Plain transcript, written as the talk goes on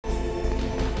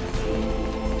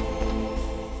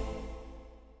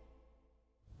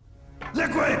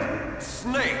Liquid!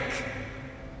 Snake!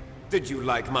 Did you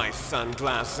like my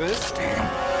sunglasses?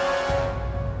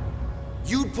 Damn.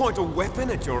 You'd point a weapon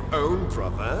at your own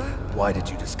brother? Why did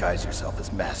you disguise yourself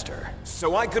as Master?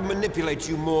 So I could manipulate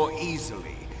you more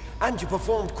easily. And you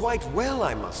performed quite well,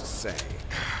 I must say.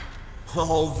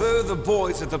 Although the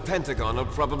boys at the Pentagon are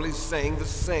probably saying the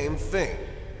same thing.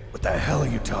 What the hell are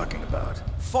you talking about?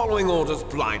 Following orders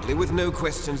blindly with no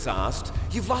questions asked,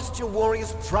 you've lost your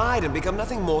warrior's pride and become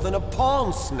nothing more than a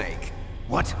pawn snake.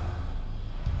 What?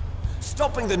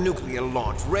 Stopping the nuclear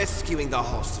launch, rescuing the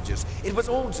hostages, it was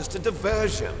all just a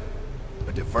diversion.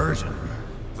 A diversion?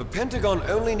 The Pentagon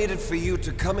only needed for you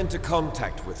to come into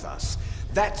contact with us.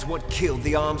 That's what killed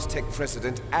the Arms Tech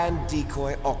president and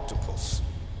decoy octopus.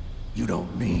 You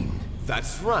don't mean...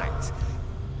 That's right.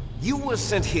 You were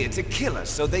sent here to kill us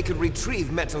so they could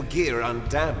retrieve Metal Gear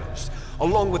undamaged,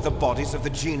 along with the bodies of the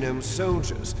Genome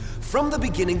soldiers. From the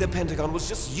beginning, the Pentagon was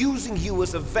just using you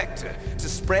as a vector to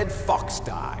spread Fox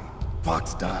dye.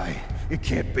 Fox dye? It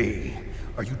can't be.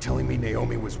 Are you telling me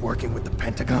Naomi was working with the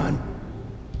Pentagon?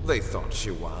 They thought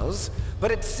she was,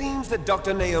 but it seems that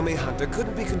Dr. Naomi Hunter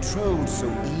couldn't be controlled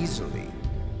so easily.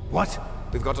 What?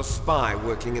 We've got a spy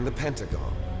working in the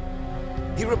Pentagon.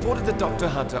 He reported that Dr.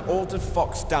 Hunter altered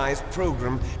Fox Dye's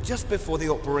program just before the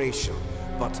operation,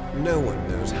 but no one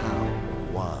knows how or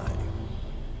why.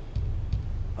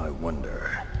 I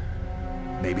wonder...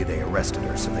 Maybe they arrested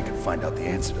her so they could find out the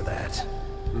answer to that.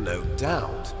 No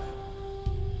doubt.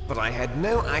 But I had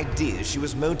no idea she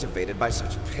was motivated by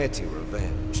such petty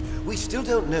revenge. We still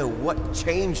don't know what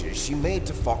changes she made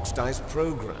to Fox Dye's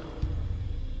program.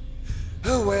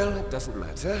 Oh well, it doesn't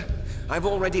matter. I've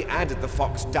already added the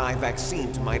Fox Dye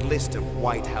vaccine to my list of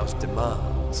White House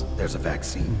demands. There's a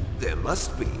vaccine? There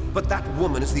must be, but that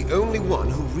woman is the only one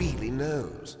who really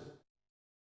knows.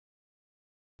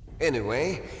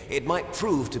 Anyway, it might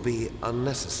prove to be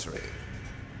unnecessary.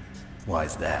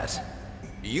 Why's that?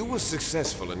 You were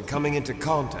successful in coming into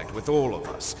contact with all of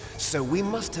us, so we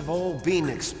must have all been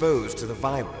exposed to the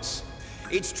virus.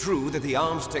 It's true that the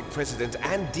Arms Tech president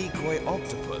and decoy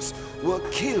octopus were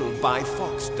killed by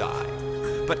Fox Dye,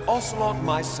 but Ocelot,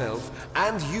 myself,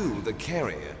 and you, the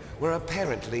carrier, were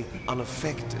apparently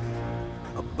unaffected.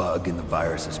 A bug in the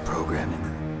virus's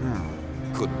programming?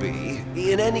 Could be.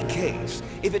 In any case,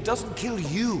 if it doesn't kill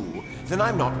you, then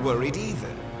I'm not worried either.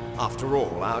 After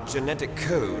all, our genetic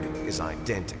code is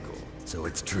identical. So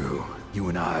it's true. You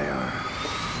and I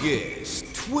are... Yes,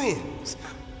 twins.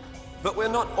 But we're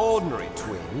not ordinary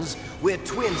twins. We're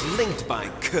twins linked by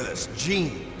cursed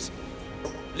genes.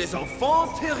 Les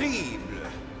enfants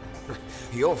terribles.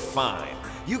 You're fine.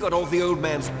 You got all the old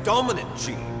man's dominant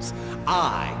genes.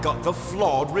 I got the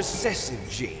flawed recessive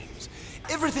genes.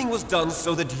 Everything was done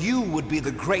so that you would be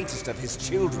the greatest of his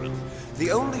children.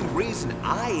 The only reason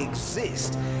I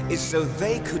exist is so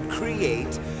they could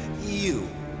create you.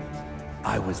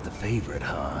 I was the favorite,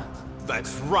 huh?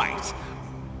 That's right.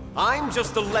 I'm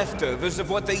just the leftovers of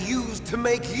what they used to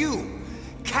make you.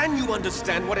 Can you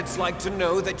understand what it's like to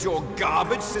know that you're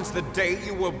garbage since the day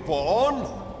you were born?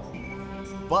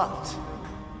 But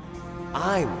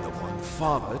I'm the one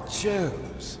Father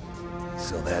chose.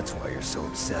 So that's why you're so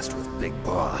obsessed with Big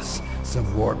Boss.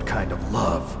 Some warped kind of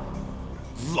love.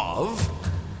 Love?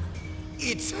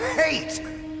 It's hate!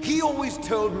 He always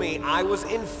told me I was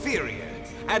inferior,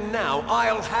 and now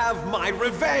I'll have my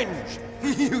revenge!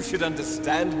 You should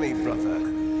understand me, brother.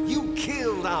 You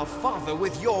killed our father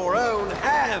with your own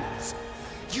hands!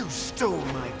 You stole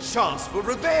my chance for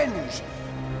revenge!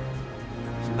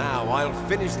 Now I'll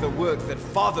finish the work that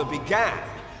Father began.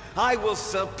 I will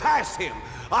surpass him!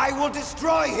 I will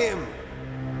destroy him!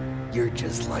 You're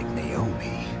just like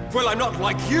Naomi. Well, I'm not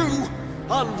like you!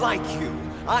 Unlike you,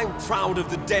 I'm proud of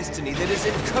the destiny that is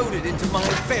encoded into my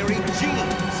very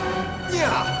genes!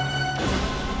 Yeah!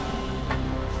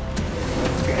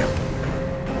 Damn.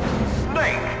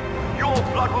 Snake, your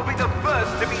blood will be the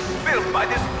first to be spilled by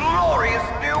this glorious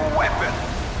new weapon!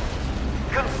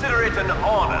 Consider it an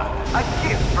honor, a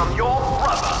gift from your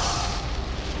brother!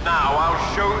 Now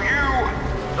I'll show you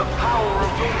the power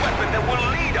of the weapon that will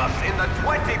lead us in the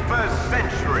 21st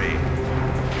century!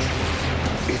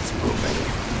 It's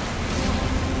moving.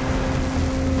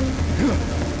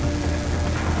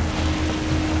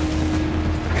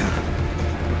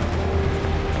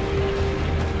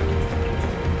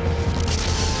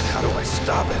 How do I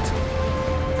stop it?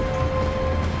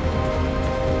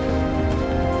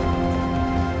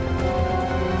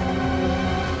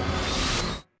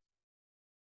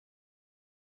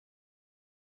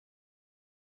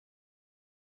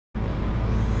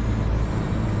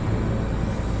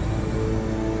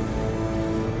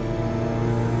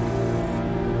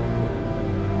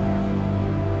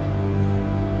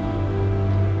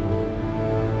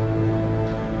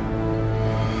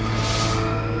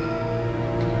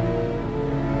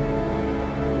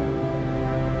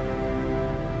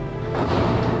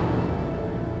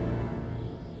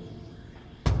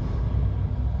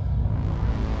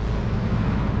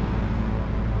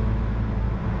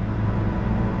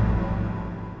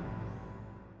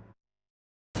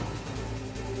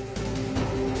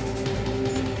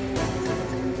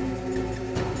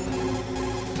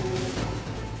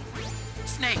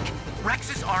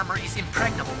 armor is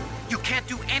impregnable. You can't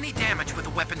do any damage with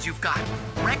the weapons you've got.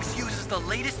 Rex uses the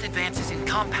latest advances in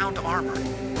compound armor.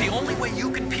 The only way you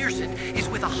can pierce it is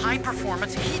with a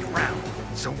high-performance heat round.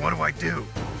 So what do I do?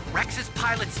 Rex's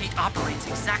pilot seat operates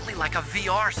exactly like a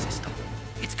VR system.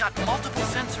 It's got multiple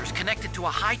sensors connected to a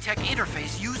high-tech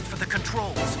interface used for the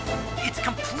controls. It's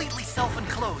completely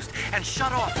self-enclosed and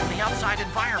shut off from the outside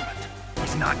environment.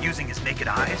 He's not using his naked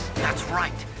eyes? That's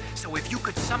right. So if you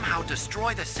could somehow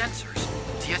destroy the sensors...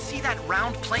 Do you see that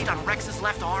round plate on Rex's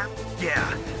left arm?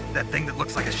 Yeah, that thing that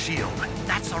looks like a shield.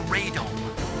 That's a radome.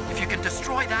 If you can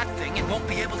destroy that thing, it won't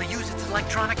be able to use its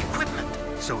electronic equipment.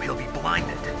 So he'll be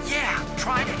blinded. Yeah,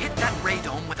 try to hit that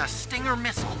radome with a Stinger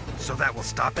missile. So that will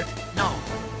stop it? No.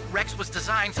 Rex was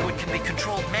designed so it can be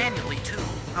controlled manually, too.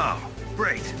 Oh,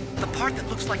 great. The part that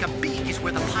looks like a beak is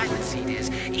where the pilot seat is.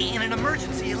 In an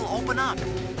emergency, it'll open up.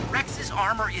 Rex's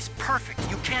armor is perfect.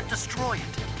 You can't destroy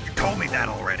it. You told me that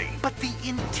already. But the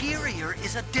interior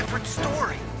is a different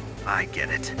story. I get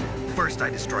it. First I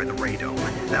destroy the radome.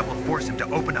 That will force him to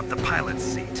open up the pilot's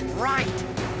seat. Right.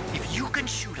 If you can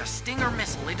shoot a Stinger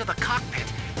missile into the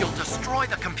cockpit, you'll destroy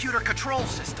the computer control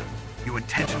system. You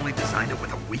intentionally designed it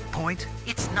with a weak point?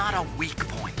 It's not a weak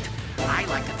point. I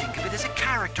like to think of it as a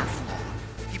character flaw.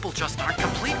 People just aren't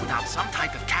complete without some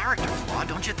type of character flaw,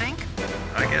 don't you think?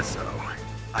 I guess so.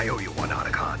 I owe you one,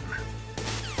 Otacon.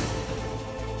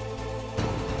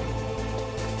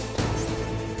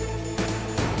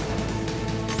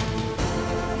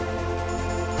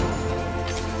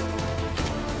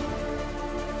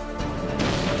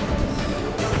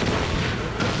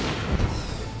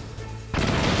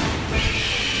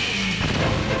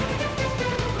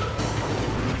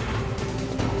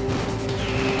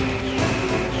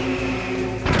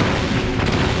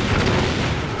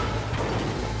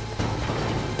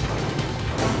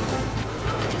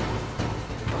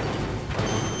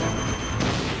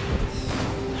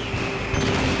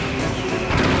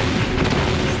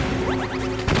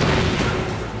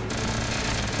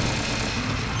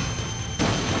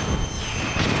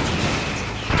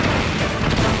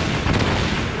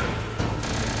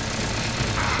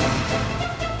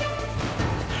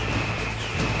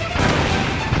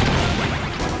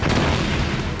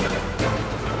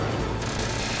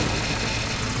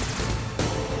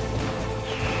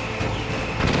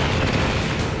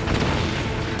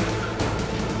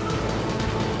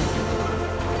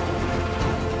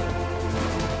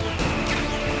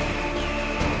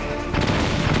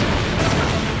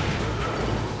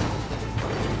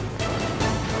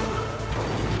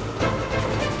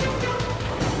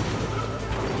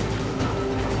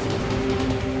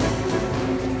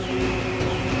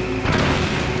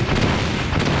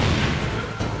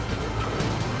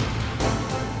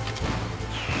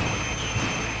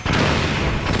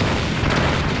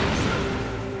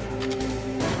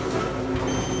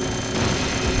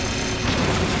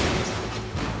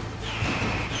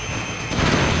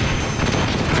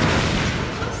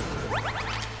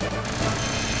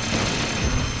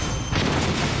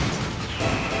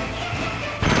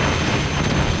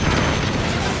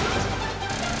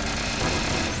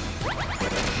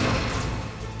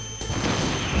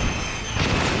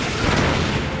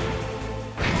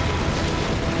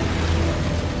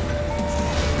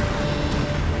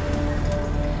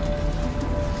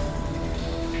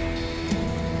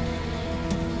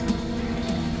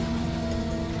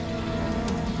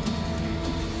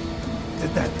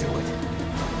 Did that do it?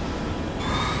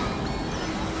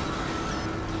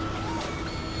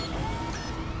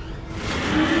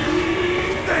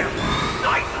 Damn!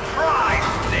 Nice try,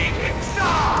 Snake!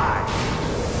 Die!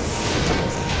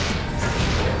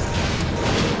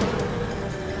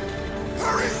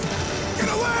 Hurry! Get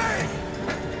away!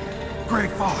 Grey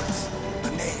Fox.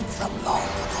 The name from long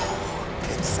ago.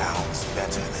 It sounds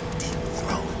better than Deep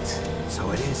Throat. So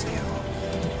it is you.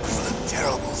 You look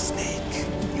terrible, Snake.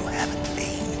 You haven't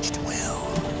aged well.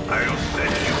 I'll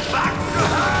send you back to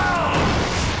hell!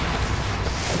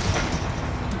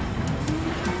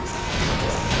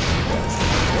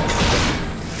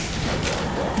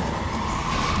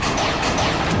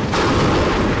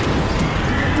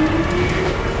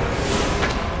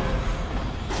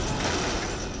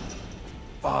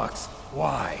 Fox,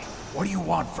 why? What do you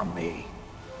want from me?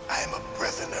 I am a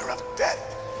prisoner of death.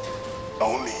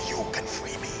 Only you can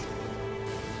free me.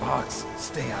 Fox,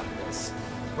 stay out of this.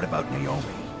 What about Naomi?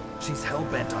 She's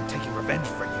hell-bent on taking revenge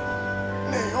for you.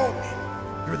 Naomi?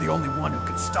 You're the only one who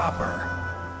can stop her.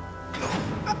 No,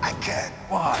 I can't.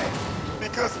 Why?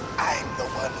 Because I'm the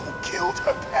one who killed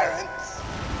her parents.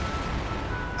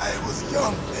 I was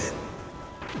young then,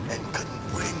 and couldn't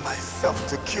bring myself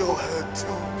to kill her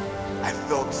too. I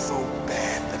felt so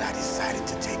bad that I decided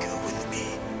to take her with me.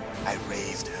 I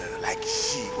raised her like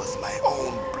she was my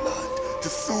own blood to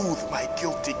soothe my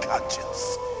guilty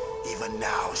conscience. Even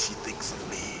now, she thinks of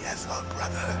me as her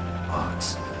brother.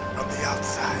 Fox. From the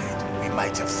outside, we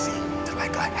might have seemed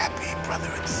like a happy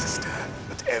brother and sister.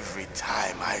 But every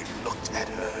time I looked at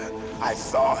her, I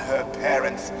saw her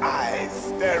parents' eyes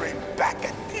staring back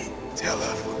at me. Tell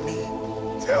her for me.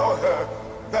 Tell her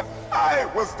that I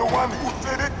was the one who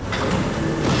did it.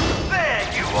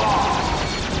 There you are!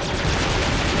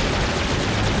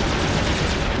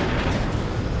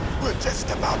 We're just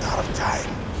about out of time.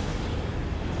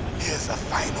 Here's a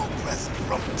final present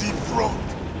from Deep Throat.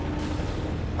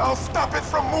 I'll stop it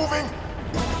from moving.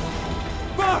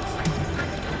 Fox!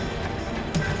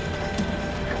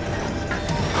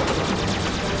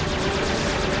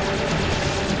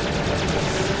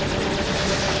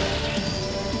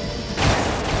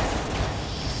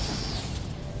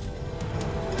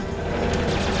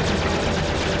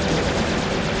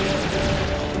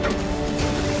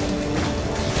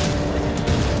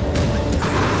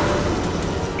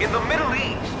 In the Middle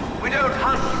East, we don't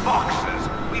hunt foxes,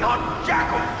 we hunt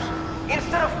jackals.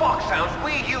 Instead of foxhounds,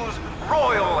 we use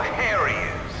Royal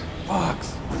Harriers.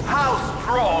 Fox! How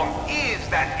strong is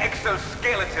that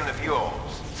exoskeleton of yours?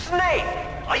 Snake,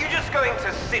 are you just going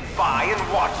to sit by and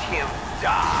watch him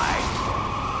die?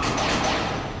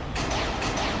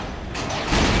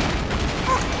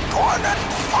 Cornered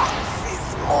fox is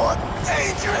more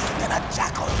dangerous than a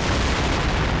jackal.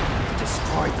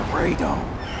 Destroyed the radome.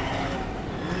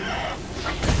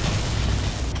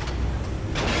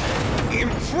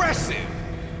 Impressive!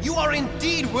 You are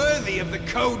indeed worthy of the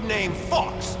codename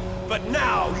Fox, but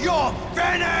now you're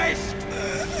finished!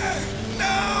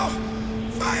 No!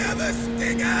 Fire the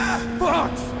stinger!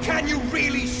 Fox! Can you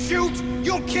really shoot?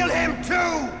 You'll kill him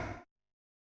too!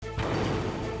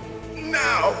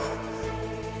 Now!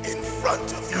 In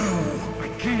front of you! I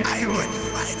can't I do can it.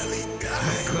 finally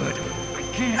die! Good. I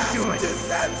can't do After it.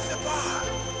 Zanzibar,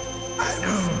 I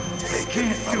No, was I taken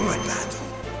can't from do the it. battle.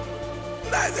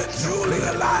 Neither truly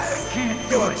alive Can't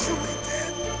do nor it. truly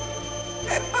dead.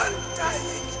 An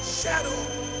undying shadow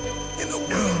in a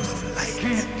world of light.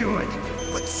 Can't do it.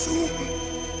 But soon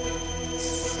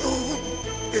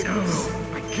it No,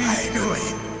 will I can't do it.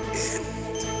 finally end.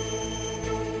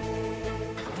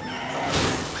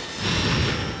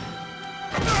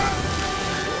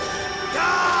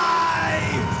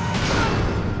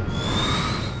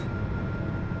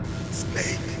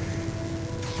 Snake,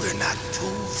 we're not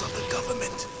tools of the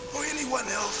government or anyone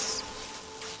else.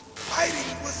 Fighting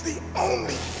was the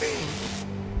only thing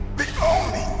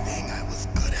I was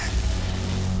good at.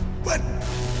 But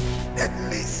at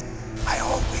least I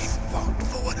always fought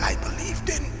for what I believed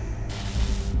in.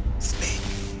 Snake,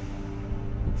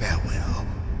 farewell.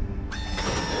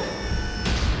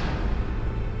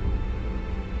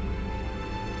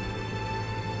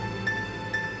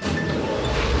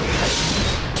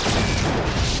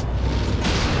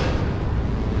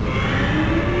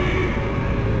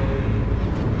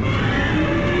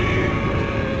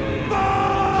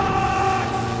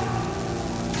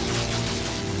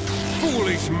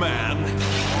 Foolish man!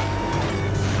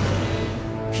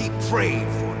 He prayed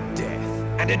for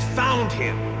death, and it found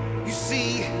him. You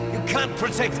see, you can't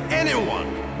protect anyone,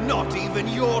 not even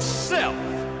yourself.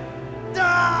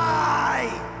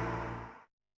 Die!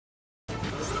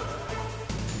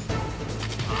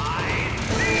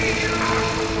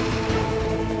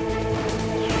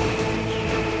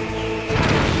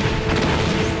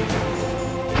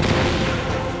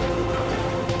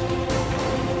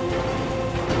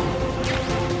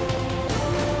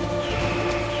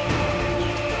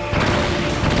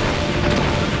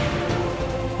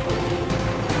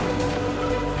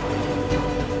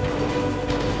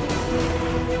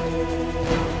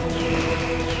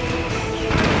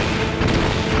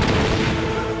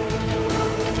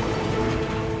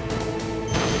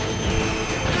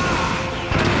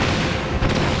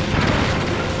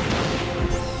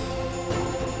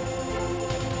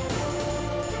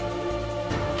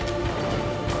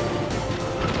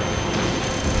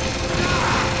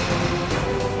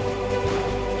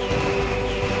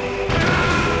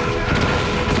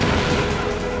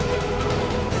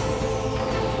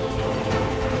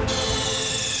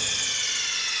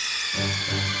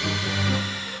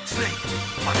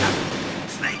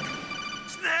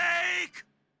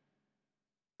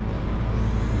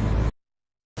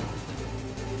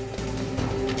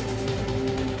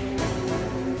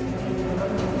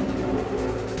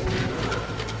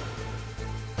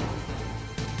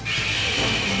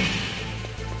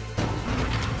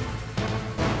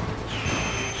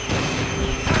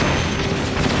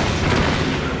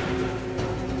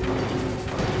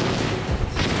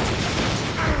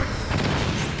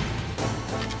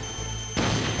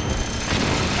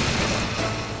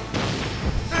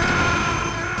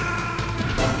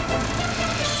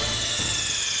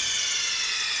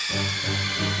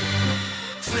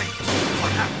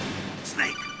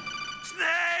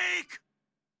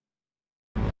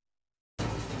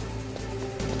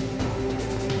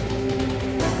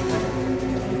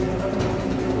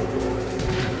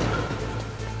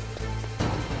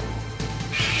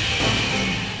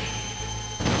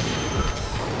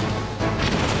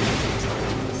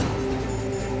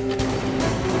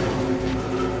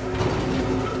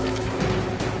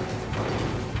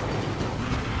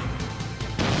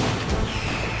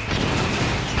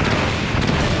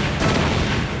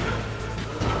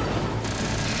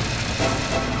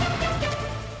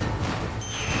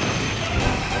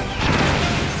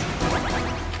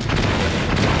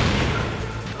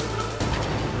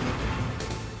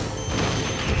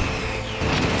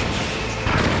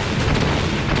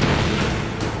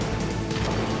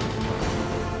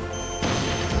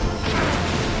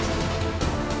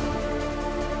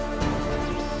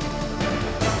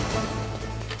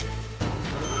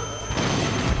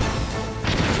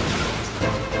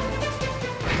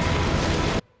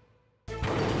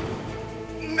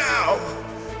 Now,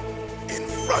 in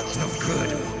front of Good.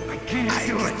 you, I can't I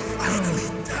do can it. finally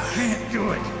I die. can't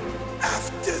do it.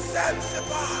 After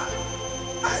Zanzibar,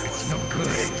 I was No good.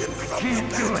 taken I from can't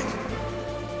the do battle.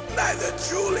 it. Neither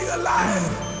truly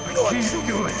alive, I nor can't truly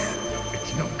do it. dead.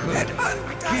 It's no good. An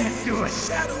I can't do undying it.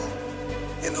 shadow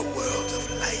in a world of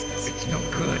light. It's no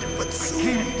good. But I soon,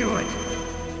 can't do it.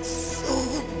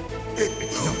 soon, it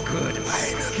It's will no good.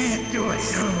 I finally can't do it.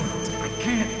 I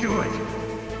can't do it.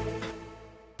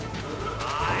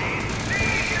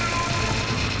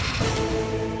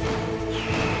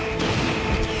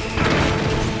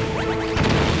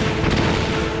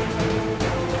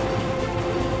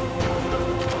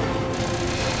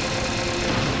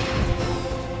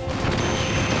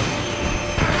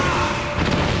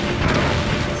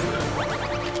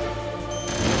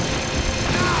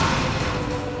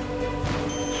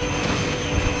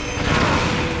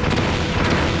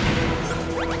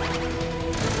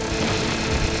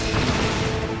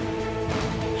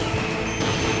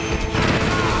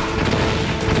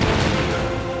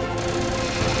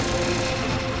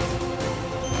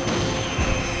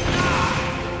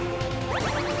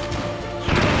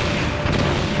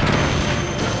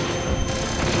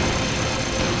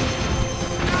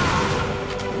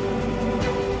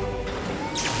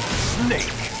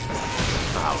 Snake!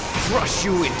 I'll crush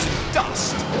you into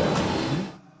dust!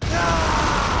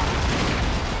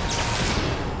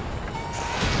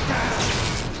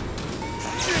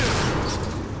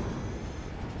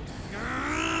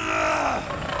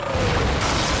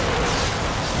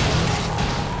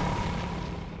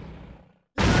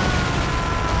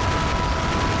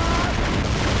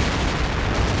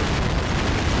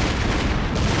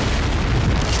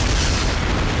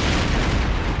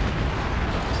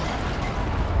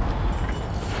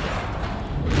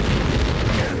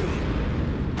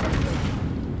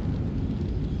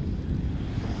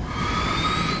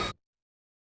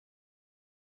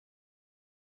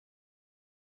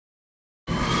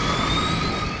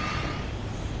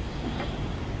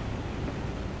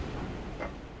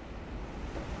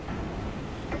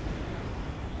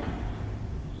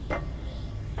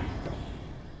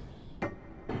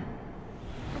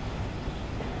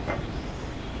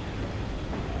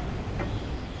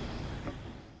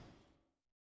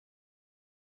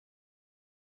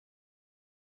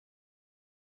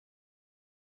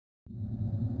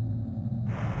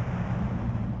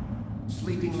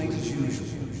 Sleeping late as usual.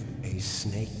 A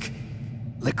snake.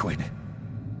 Liquid,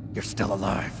 you're still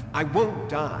alive. I won't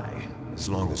die as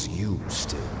long as you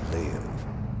still live.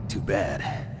 Too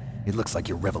bad. It looks like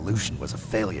your revolution was a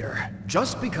failure.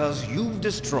 Just because you've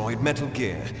destroyed Metal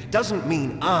Gear doesn't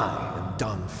mean I am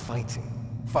done fighting.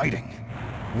 Fighting?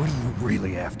 What are you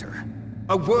really after?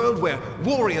 A world where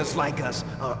warriors like us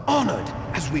are honored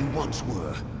as we once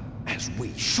were, as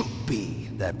we should be.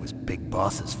 That was Big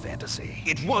Boss's fantasy.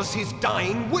 It was his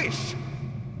dying wish.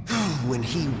 When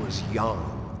he was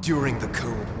young, during the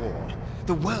Cold War,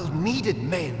 the world needed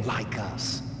men like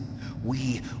us.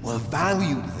 We were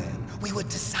valued then. We were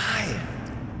desired.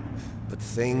 But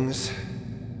things,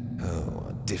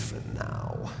 are different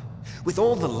now. With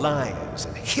all the liars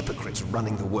and hypocrites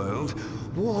running the world,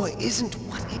 war isn't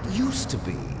what it used to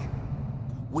be.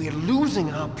 We're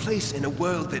losing our place in a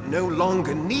world that no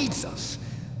longer needs us.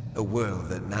 A world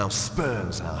that now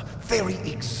spurns our very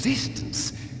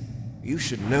existence. You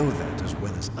should know that as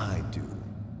well as I do.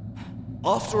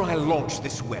 After I launch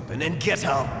this weapon and get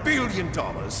our $1 billion,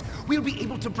 we'll be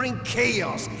able to bring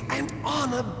chaos and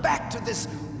honor back to this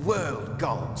world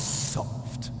gone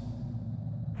soft.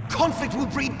 Conflict will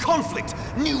breed conflict.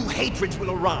 New hatreds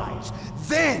will arise.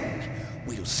 Then,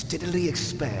 we'll steadily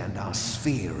expand our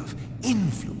sphere of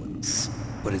influence.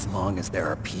 But as long as there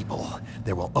are people,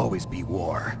 there will always be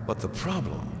war. But the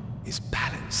problem is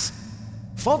balance.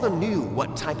 Father knew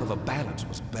what type of a balance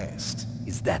was best.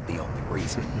 Is that the only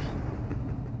reason?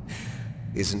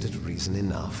 Isn't it reason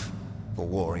enough for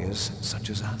warriors such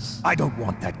as us? I don't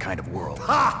want that kind of world.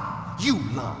 Ha! You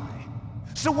lie!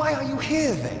 So why are you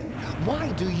here then?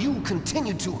 Why do you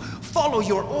continue to follow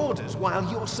your orders while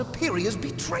your superiors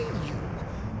betray you?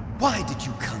 Why did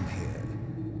you come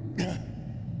here?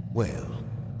 Well,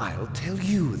 I'll tell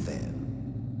you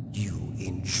then. You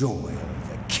enjoy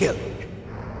the killing.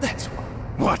 That's why.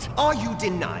 What? Are you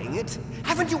denying it?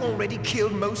 Haven't you already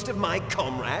killed most of my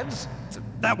comrades?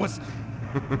 That was...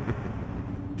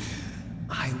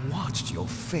 I watched your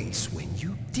face when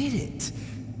you did it.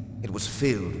 It was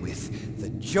filled with the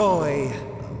joy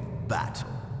of battle.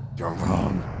 You're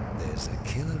wrong. There's a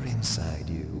killer inside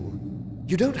you.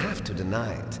 You don't have to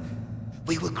deny it.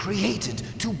 We were created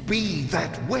to be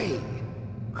that way.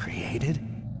 Created?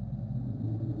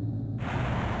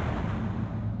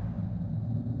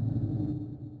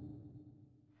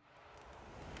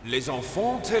 Les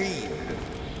enfants terribles.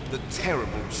 The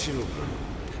terrible children.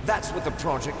 That's what the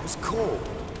project was called.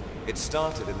 It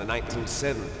started in the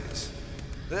 1970s.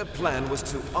 Their plan was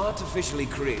to artificially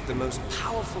create the most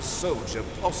powerful soldier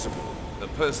possible. The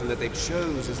person that they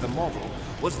chose as the model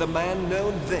was the man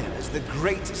known then as the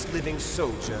greatest living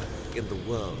soldier in the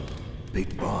world.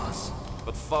 Big Boss.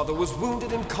 But Father was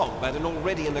wounded in combat and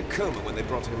already in a coma when they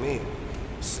brought him in.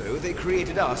 So they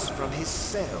created us from his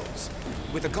cells,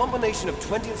 with a combination of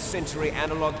 20th century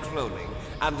analog cloning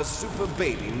and the super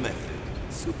baby method.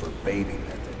 Super baby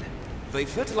method. They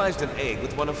fertilized an egg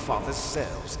with one of Father's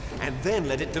cells, and then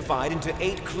let it divide into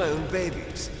 8 clone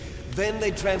babies. Then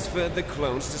they transferred the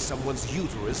clones to someone's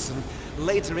uterus, and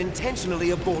later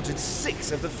intentionally aborted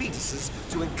 6 of the fetuses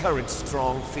to encourage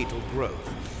strong fetal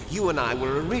growth. You and I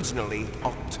were originally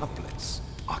octuplets.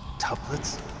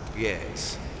 Octuplets?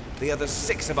 Yes. The other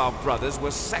 6 of our brothers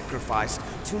were sacrificed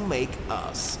to make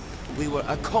us. We were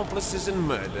accomplices in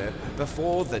murder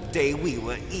before the day we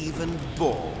were even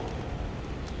born.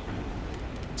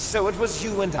 So it was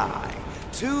you and I,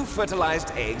 2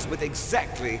 fertilized eggs with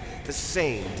exactly the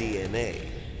same DNA.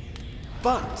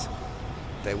 But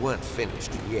they weren't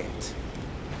finished yet.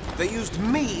 They used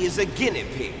me as a guinea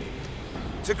pig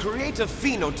to create a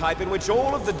phenotype in which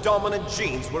all of the dominant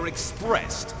genes were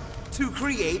expressed to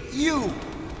create you.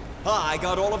 I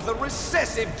got all of the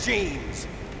recessive genes.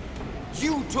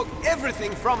 You took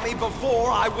everything from me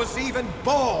before I was even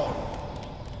born.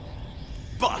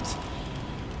 But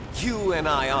you and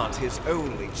I aren't his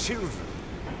only children.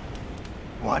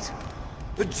 What?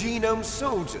 The Genome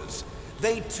Soldiers.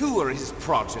 They too are his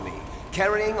progeny,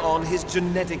 carrying on his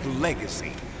genetic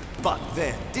legacy. But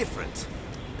they're different.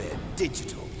 They're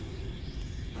digital.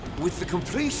 With the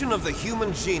completion of the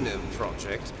Human Genome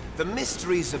Project, the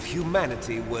mysteries of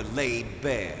humanity were laid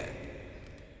bare.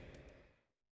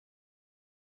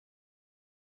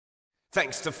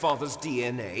 Thanks to Father's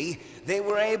DNA, they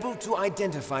were able to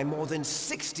identify more than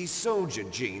 60 soldier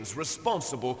genes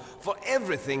responsible for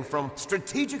everything from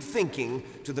strategic thinking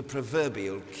to the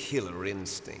proverbial killer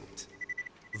instinct.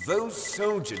 Those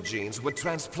soldier genes were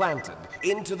transplanted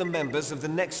into the members of the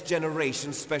next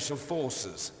generation Special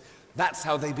Forces. That's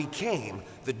how they became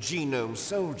the Genome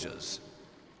Soldiers.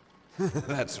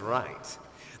 That's right.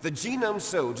 The Genome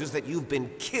Soldiers that you've been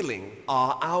killing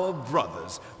are our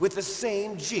brothers with the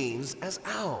same genes as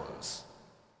ours.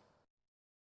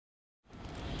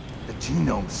 The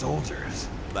Genome Soldiers?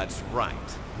 That's right.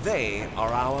 They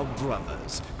are our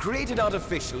brothers, created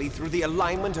artificially through the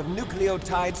alignment of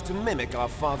nucleotides to mimic our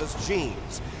father's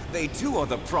genes. They too are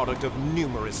the product of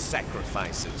numerous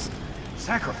sacrifices.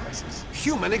 Sacrifices?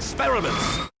 Human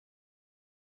experiments!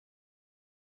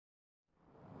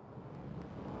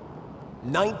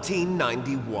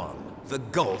 1991, the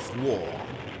Gulf War.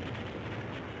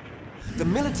 The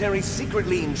military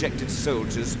secretly injected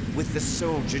soldiers with the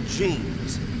soldier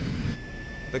genes.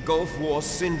 The Gulf War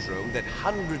syndrome that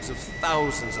hundreds of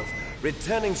thousands of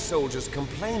returning soldiers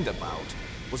complained about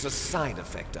was a side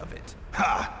effect of it.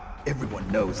 Ha!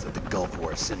 Everyone knows that the Gulf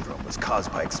War syndrome was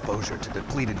caused by exposure to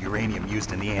depleted uranium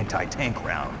used in the anti-tank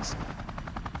rounds.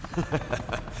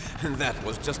 That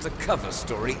was just a cover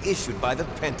story issued by the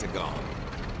Pentagon.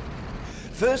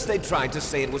 First they tried to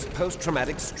say it was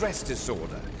post-traumatic stress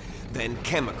disorder, then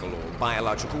chemical or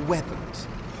biological weapons.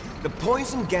 The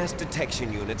poison gas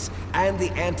detection units and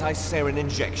the anti-sarin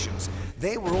injections,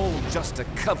 they were all just a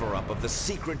cover-up of the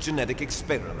secret genetic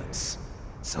experiments.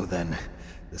 So then,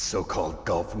 the so-called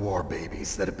Gulf War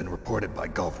babies that have been reported by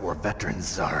Gulf War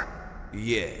veterans are...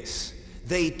 Yes.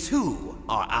 They too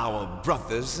are our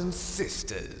brothers and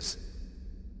sisters.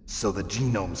 So the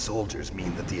Genome Soldiers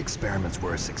mean that the experiments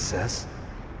were a success?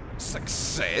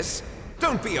 Success?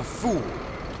 Don't be a fool!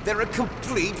 They're a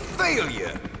complete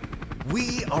failure!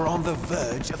 We are on the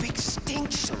verge of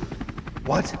extinction.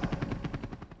 What?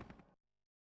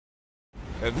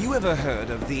 Have you ever heard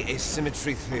of the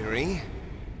asymmetry theory?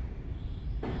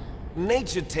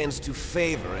 Nature tends to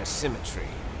favor asymmetry.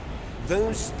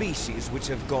 Those species which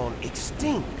have gone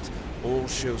extinct all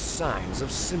show signs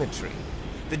of symmetry.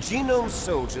 The Genome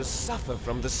Soldiers suffer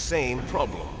from the same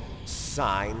problem.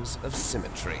 Signs of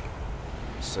symmetry.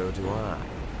 So do I.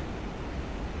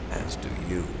 As do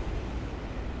you.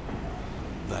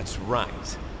 That's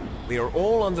right. We are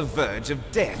all on the verge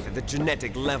of death at the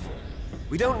genetic level.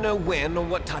 We don't know when or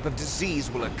what type of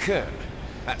disease will occur.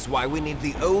 That's why we need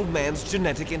the old man's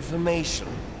genetic information.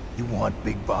 You want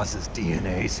Big Boss's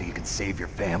DNA so you can save your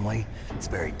family? It's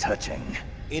very touching.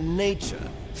 In nature,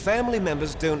 family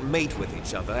members don't mate with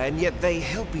each other, and yet they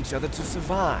help each other to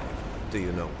survive. Do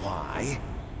you know why?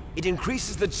 It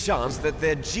increases the chance that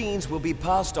their genes will be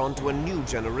passed on to a new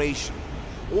generation.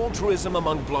 Altruism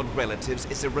among blood relatives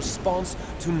is a response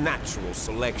to natural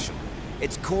selection.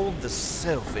 It's called the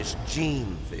selfish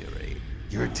gene theory.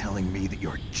 You're telling me that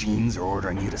your genes are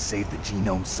ordering you to save the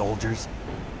genome soldiers?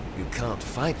 You can't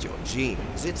fight your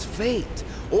genes. It's fate.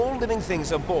 All living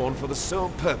things are born for the sole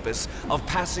purpose of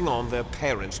passing on their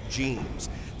parents' genes.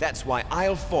 That's why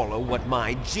I'll follow what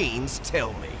my genes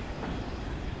tell me.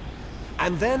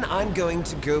 And then I'm going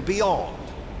to go beyond,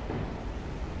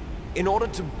 in order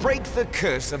to break the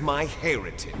curse of my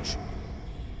heritage.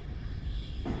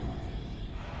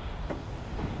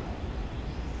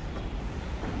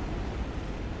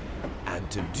 And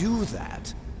to do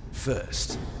that,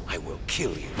 first, I will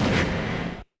kill you.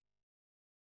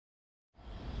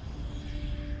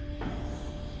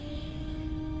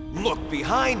 Look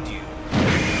behind you!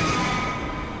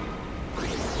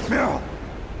 Meryl!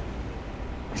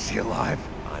 Is she alive?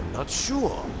 I'm not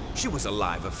sure. She was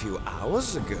alive a few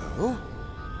hours ago.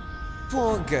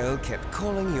 Poor girl kept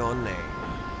calling your name.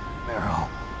 Meryl.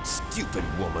 Stupid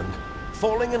woman.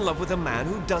 Falling in love with a man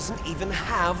who doesn't even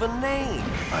have a name.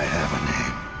 I have a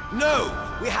name.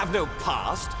 No! We have no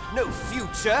past, no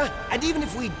future, and even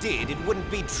if we did, it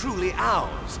wouldn't be truly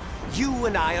ours. You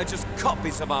and I are just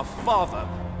copies of our father,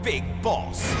 Big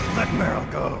Boss. Let Meryl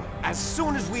go. As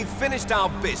soon as we've finished our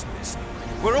business,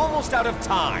 we're almost out of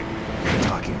time. You're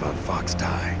talking about Fox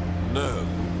Die. No.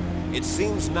 It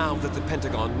seems now that the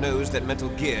Pentagon knows that Metal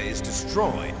Gear is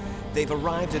destroyed, they've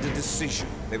arrived at a decision.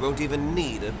 They won't even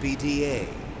need a BDA.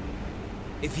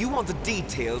 If you want the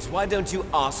details, why don't you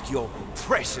ask your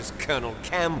precious Colonel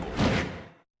Campbell?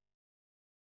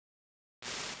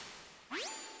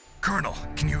 Colonel,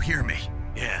 can you hear me?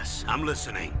 Yes, I'm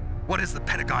listening. What is the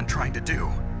Pentagon trying to do?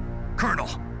 Colonel,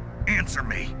 answer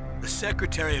me. The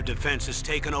Secretary of Defense has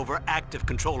taken over active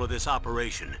control of this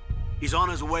operation. He's on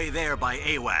his way there by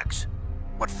AWACS.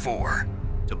 What for?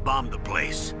 To bomb the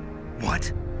place.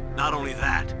 What? Not only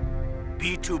that,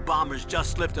 B-2 bombers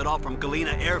just lifted off from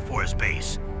Galena Air Force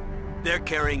Base. They're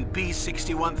carrying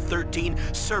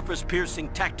B-6113 surface-piercing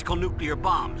tactical nuclear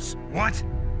bombs. What?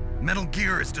 Metal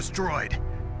Gear is destroyed.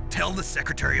 Tell the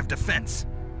Secretary of Defense.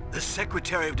 The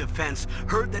Secretary of Defense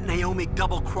heard that Naomi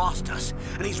double-crossed us,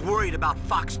 and he's worried about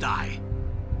Fox Die.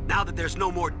 Now that there's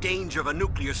no more danger of a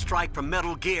nuclear strike from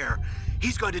Metal Gear,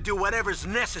 he's going to do whatever's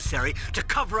necessary to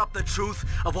cover up the truth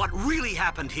of what really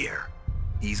happened here.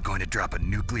 He's going to drop a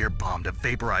nuclear bomb to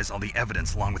vaporize all the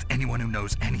evidence along with anyone who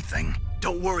knows anything.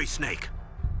 Don't worry, Snake.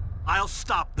 I'll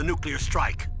stop the nuclear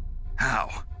strike. How?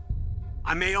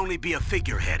 I may only be a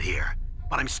figurehead here,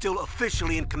 but I'm still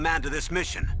officially in command of this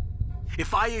mission.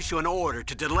 If I issue an order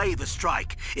to delay the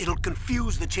strike, it'll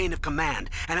confuse the chain of command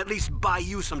and at least buy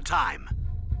you some time.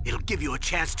 It'll give you a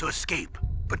chance to escape.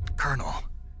 But, Colonel,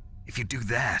 if you do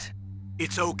that...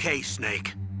 It's okay,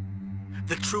 Snake.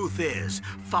 The truth is,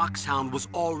 Foxhound was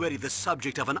already the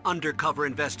subject of an undercover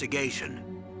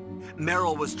investigation.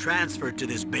 Meryl was transferred to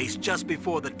this base just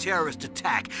before the terrorist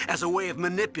attack as a way of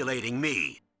manipulating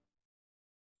me.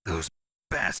 Those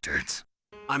bastards.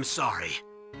 I'm sorry.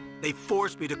 They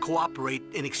forced me to cooperate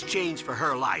in exchange for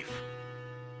her life.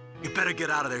 You better get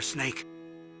out of there, Snake.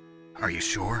 Are you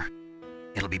sure?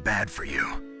 It'll be bad for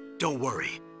you. Don't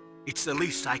worry. It's the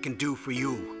least I can do for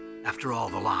you, after all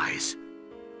the lies.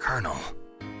 Colonel.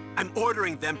 I'm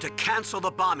ordering them to cancel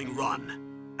the bombing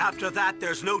run. After that,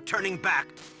 there's no turning back.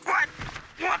 What?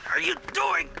 What are you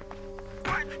doing?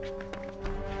 What?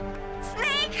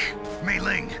 Snake! Mei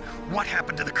Ling, what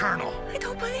happened to the Colonel? I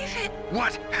don't believe it.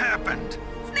 What happened?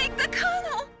 Snake, the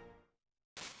Colonel!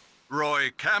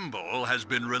 Roy Campbell has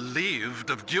been relieved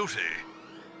of duty.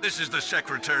 This is the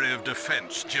Secretary of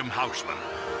Defense, Jim Houseman.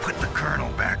 Put the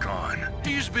Colonel back on.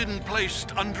 He's been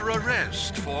placed under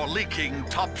arrest for leaking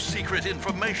top-secret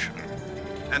information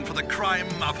and for the crime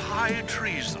of high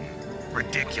treason.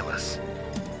 Ridiculous.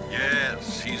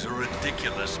 Yes, he's a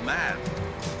ridiculous man.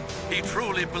 He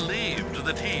truly believed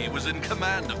that he was in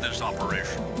command of this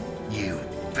operation. You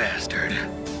bastard.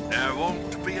 There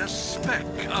won't be a speck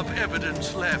of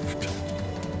evidence left.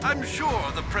 I'm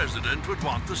sure the President would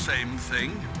want the same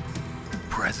thing.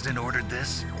 President ordered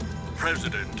this?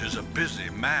 President is a busy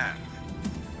man.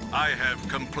 I have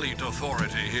complete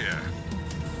authority here.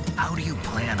 How do you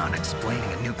plan on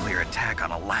explaining a nuclear attack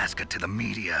on Alaska to the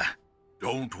media?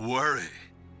 Don't worry.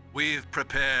 We've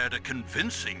prepared a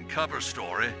convincing cover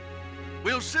story.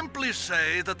 We'll simply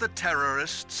say that the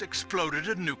terrorists exploded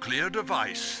a nuclear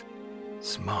device.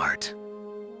 Smart.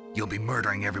 You'll be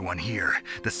murdering everyone here.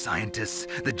 The scientists,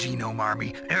 the Genome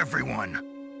Army,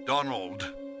 everyone.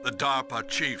 Donald, the DARPA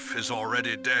chief is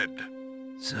already dead.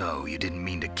 So, you didn't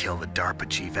mean to kill the DARPA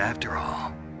chief after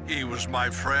all? He was my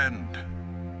friend.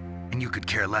 And you could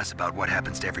care less about what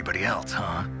happens to everybody else,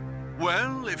 huh?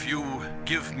 Well, if you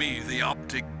give me the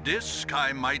optic disc,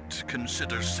 I might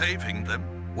consider saving them.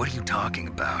 What are you talking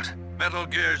about? Metal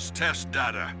Gear's test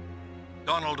data.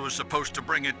 Donald was supposed to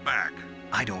bring it back.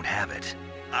 I don't have it.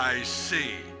 I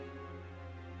see.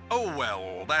 Oh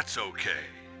well, that's okay.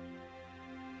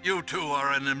 You two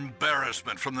are an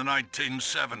embarrassment from the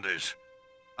 1970s.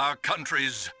 Our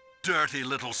country's dirty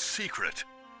little secret.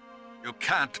 You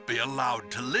can't be allowed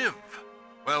to live.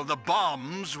 Well, the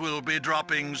bombs will be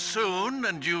dropping soon,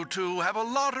 and you two have a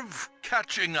lot of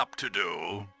catching up to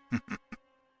do.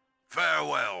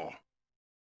 Farewell.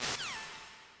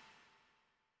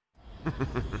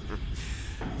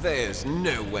 There's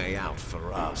no way out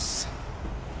for us.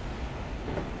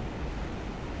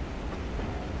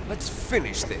 Let's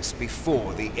finish this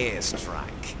before the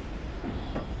airstrike.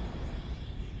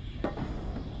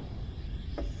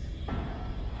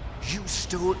 You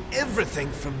stole everything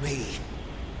from me.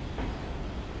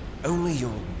 Only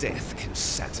your death can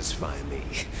satisfy me.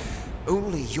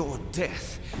 Only your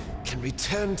death can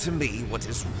return to me what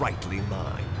is rightly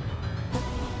mine.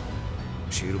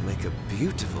 She'll make a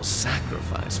beautiful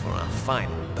sacrifice for our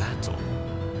final battle.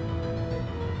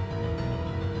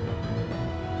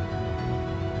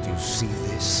 Do you see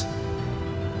this?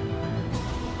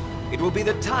 It will be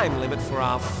the time limit for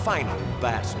our final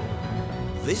battle.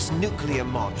 This nuclear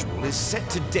module is set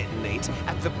to detonate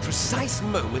at the precise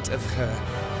moment of her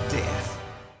death.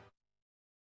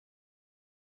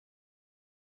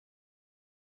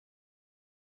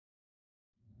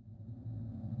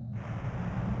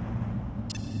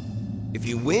 If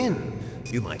you win,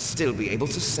 you might still be able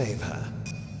to save her.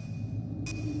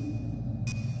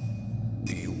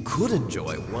 You could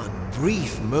enjoy one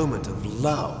brief moment of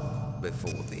love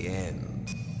before the end.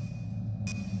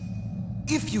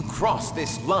 If you cross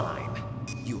this line,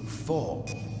 you'll fall.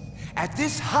 At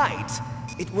this height,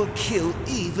 it will kill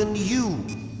even you.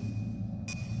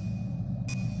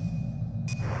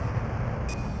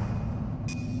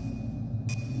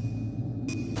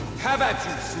 Have at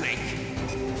you, Snake!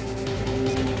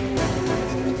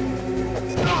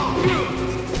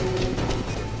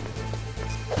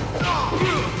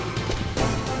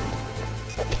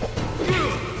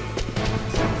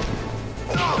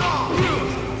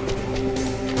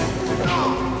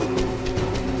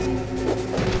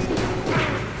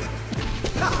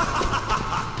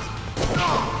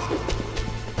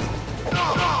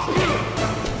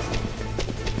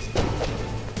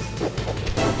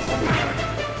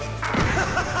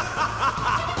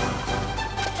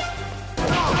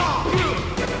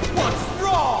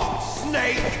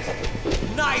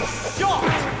 Nice shot!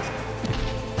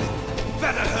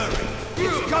 Better hurry!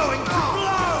 It's going to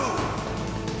blow!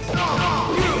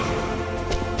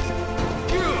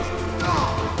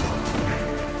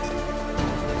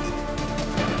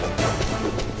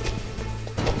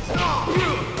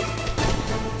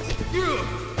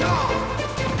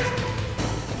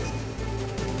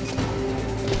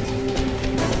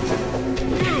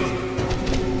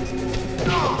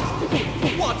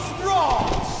 What's wrong,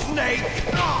 Snake?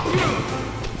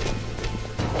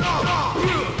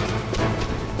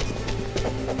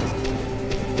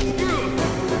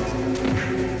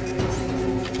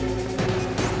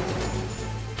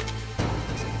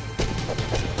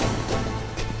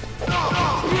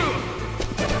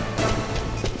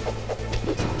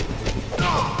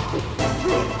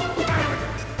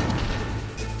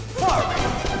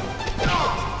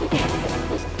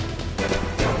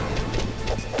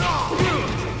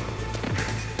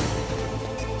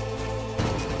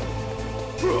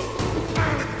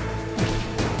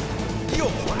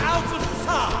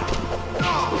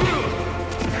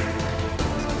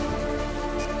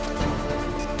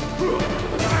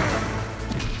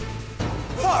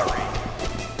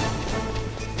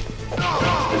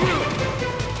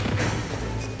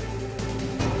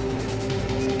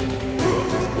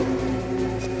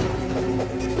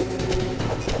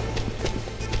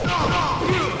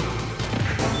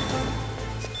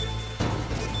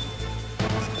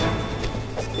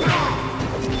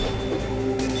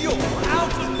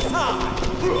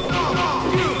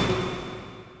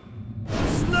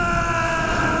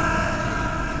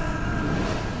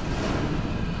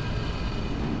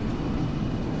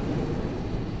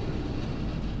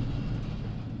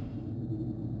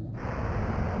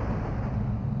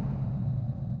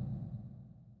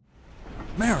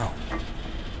 Meryl!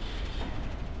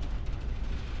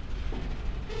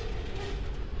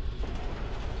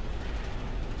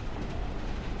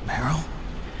 Meryl?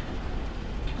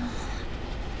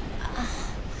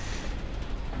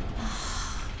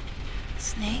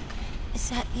 Snake, is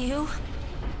that you?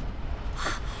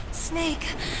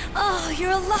 Snake! Oh,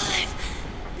 you're alive!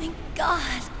 Thank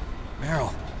God!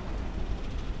 Meryl.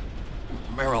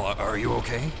 Meryl, are you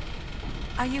okay?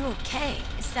 Are you okay?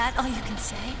 Is that all you can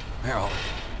say? Meryl,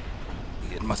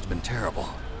 it must have been terrible.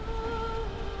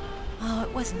 Oh,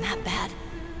 it wasn't that bad.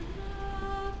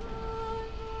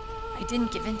 I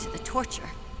didn't give in to the torture.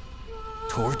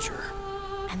 Torture?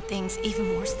 And things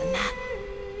even worse than that.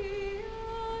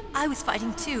 I was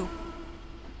fighting too.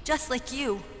 Just like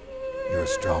you. You're a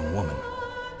strong woman.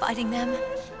 Fighting them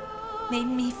made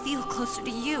me feel closer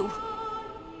to you.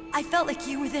 I felt like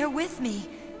you were there with me.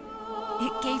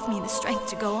 It gave me the strength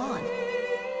to go on.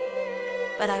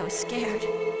 But I was scared.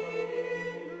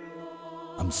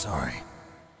 I'm sorry.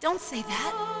 Don't say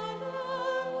that.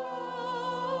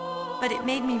 But it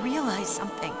made me realize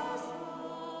something.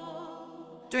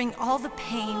 During all the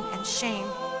pain and shame,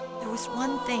 there was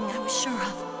one thing I was sure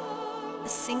of. A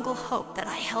single hope that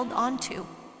I held on to.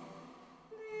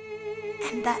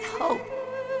 And that hope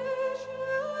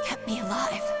kept me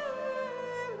alive.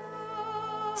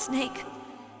 Snake,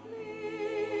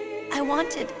 I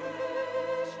wanted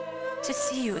to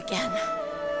see you again.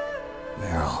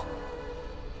 Meryl.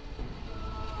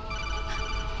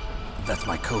 That's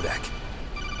my Kodak.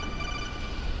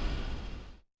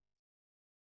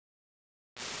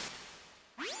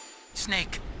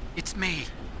 Snake, it's me.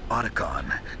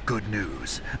 Otacon, good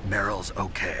news. Meryl's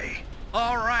okay.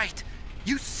 All right.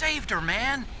 You saved her,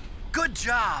 man. Good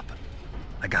job.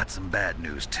 I got some bad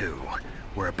news, too.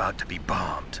 We're about to be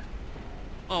bombed.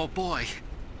 Oh, boy.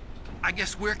 I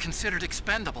guess we're considered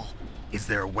expendable. Is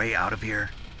there a way out of here?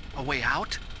 A way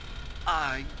out?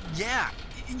 Yeah.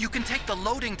 You can take the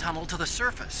loading tunnel to the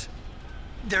surface.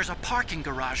 There's a parking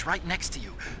garage right next to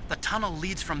you. The tunnel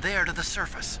leads from there to the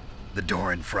surface. The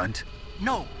door in front?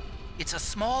 No. It's a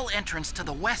small entrance to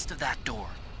the west of that door.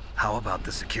 How about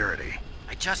the security?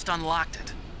 I just unlocked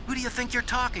it. Who do you think you're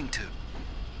talking to?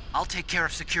 I'll take care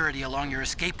of security along your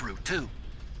escape route, too.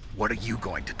 What are you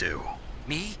going to do?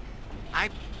 Me?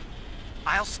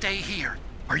 I'll stay here.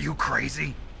 Are you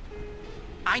crazy?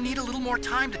 I need a little more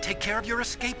time to take care of your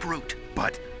escape route.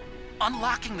 But...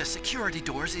 Unlocking the security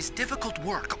doors is difficult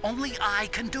work. Only I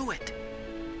can do it.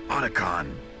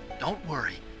 Otacon. Don't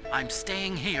worry. I'm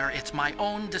staying here. It's my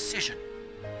own decision.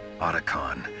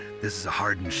 Otacon, this is a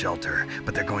hardened shelter,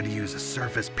 but they're going to use a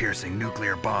surface-piercing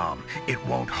nuclear bomb. It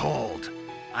won't hold.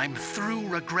 I'm through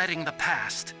regretting the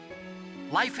past.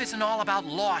 Life isn't all about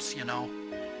loss, you know.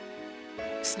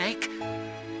 Snake,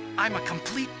 I'm a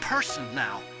complete person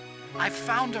now. I've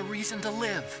found a reason to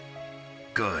live.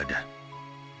 Good.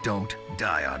 Don't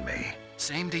die on me.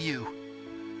 Same to you.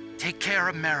 Take care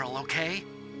of Meryl, okay?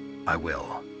 I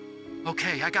will.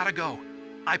 Okay, I gotta go.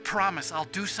 I promise I'll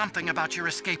do something about your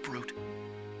escape route.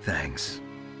 Thanks.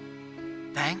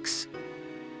 Thanks?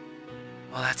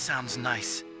 Well, that sounds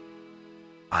nice.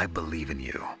 I believe in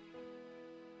you.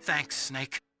 Thanks,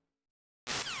 Snake.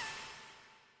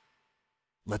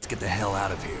 Let's get the hell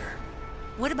out of here.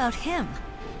 What about him?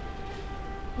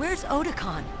 Where's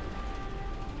Otacon?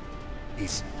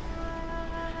 He's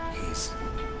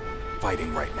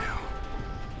fighting right now.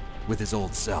 With his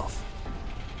old self.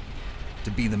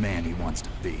 To be the man he wants to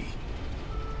be.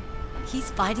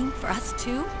 He's fighting for us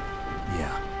too?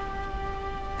 Yeah.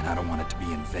 And I don't want it to be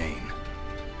in vain.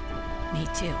 Me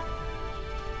too.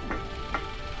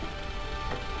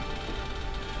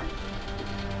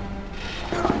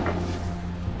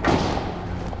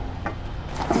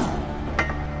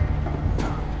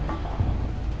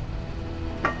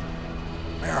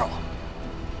 Meryl.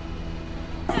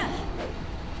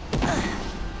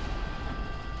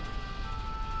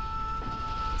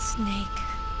 Snake.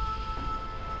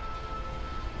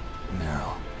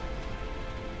 Meryl.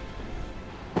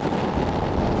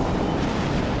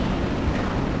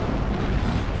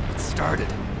 It started.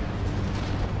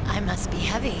 I must be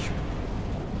heavy.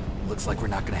 Looks like we're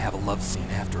not gonna have a love scene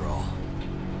after all.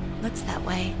 Looks that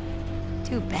way.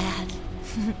 Too bad.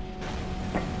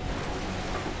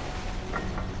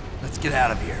 Let's get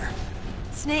out of here.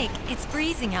 Snake, it's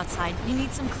freezing outside. You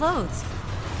need some clothes.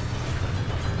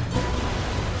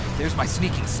 There's my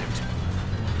sneaking suit.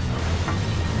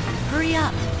 Hurry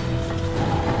up.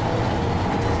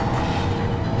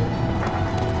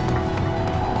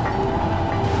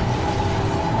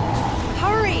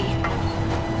 Hurry!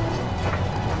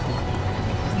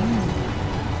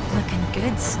 Looking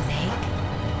good, Snake.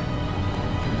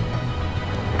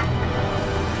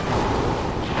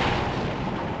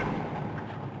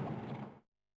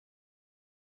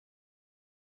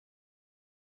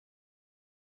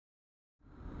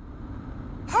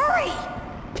 Hurry!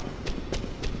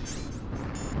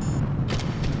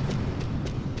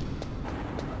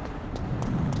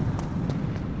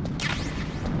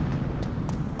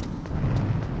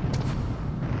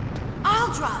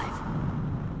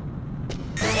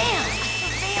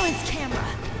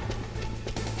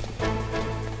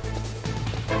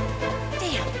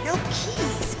 no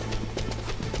keys.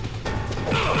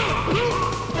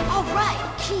 All right,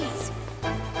 keys.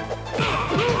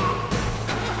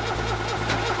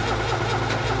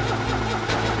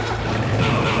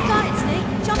 Got it, Snake.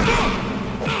 Jump in.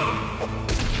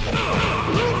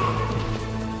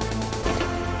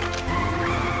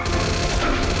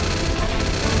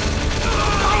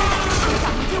 Fire that machine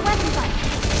gun with your weapon butt.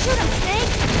 Shoot him,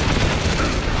 Snake.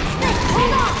 Snake,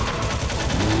 hold on.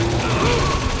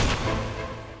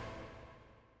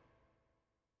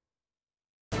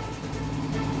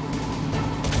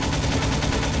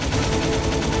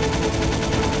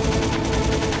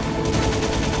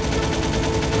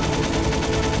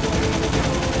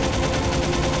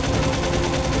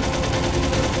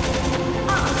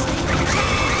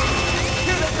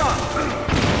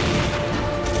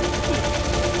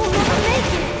 We'll never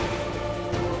make it.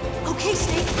 Okay,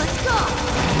 Snake, let's go.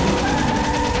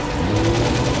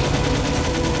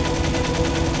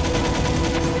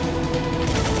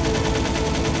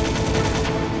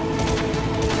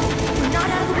 We're not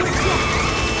out of the woods yet.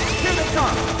 Here they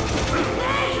come!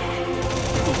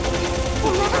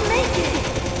 We'll never make it.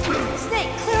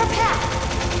 Snake, clear a path.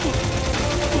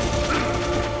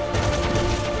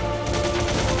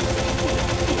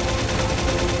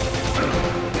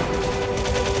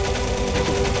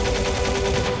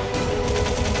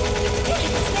 Get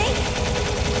it, Snake.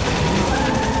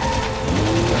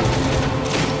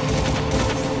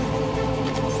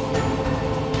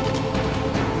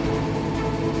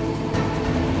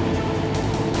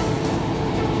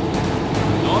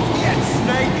 Not yet,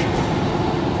 Snake!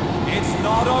 It's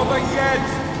not over yet!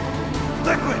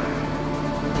 Liquid!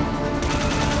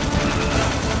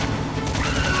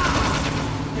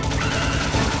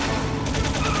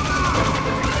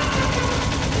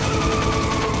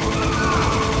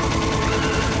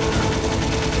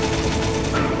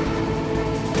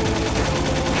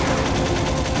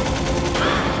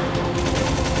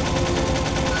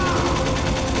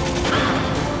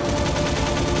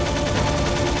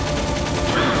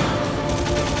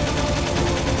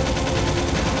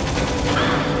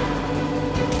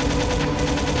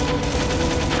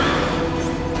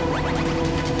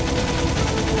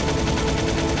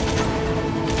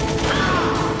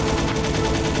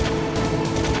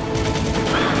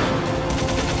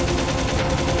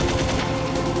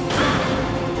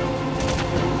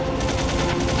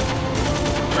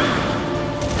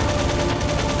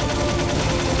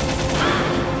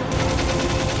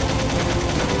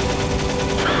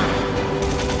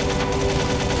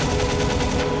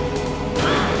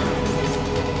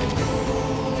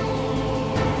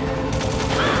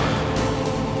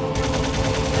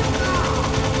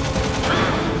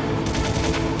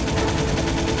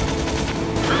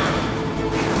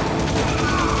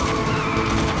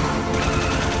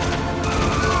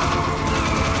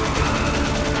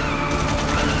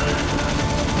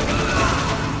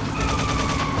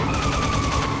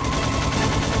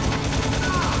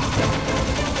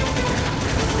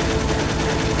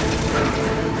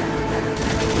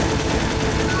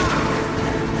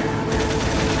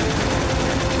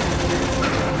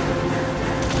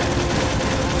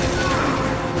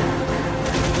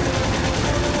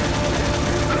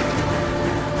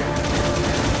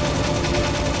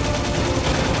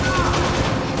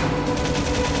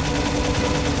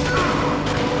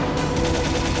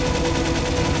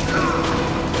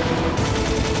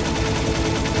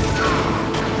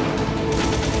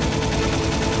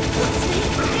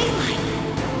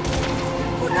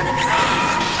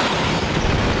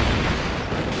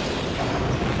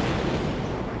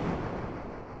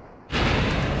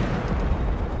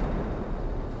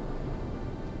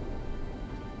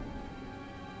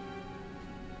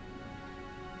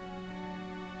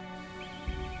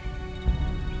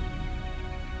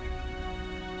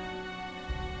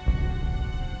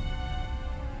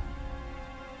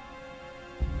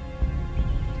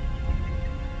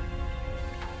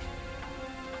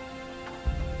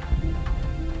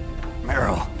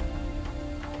 Meryl.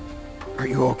 Are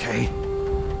you okay?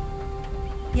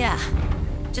 Yeah,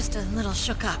 just a little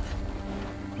shook up.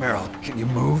 Meryl, can you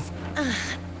move?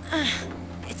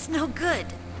 It's no good.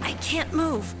 I can't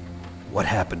move. What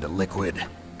happened to Liquid?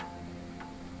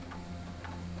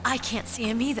 I can't see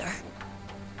him either.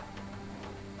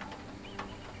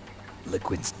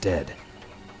 Liquid's dead.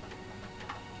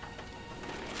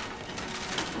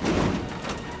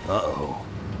 Uh-oh.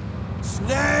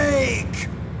 Snake!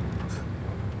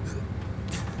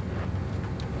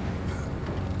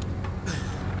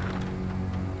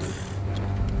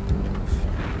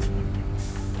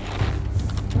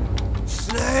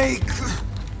 Snake!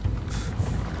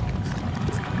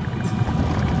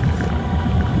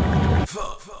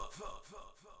 Fuck.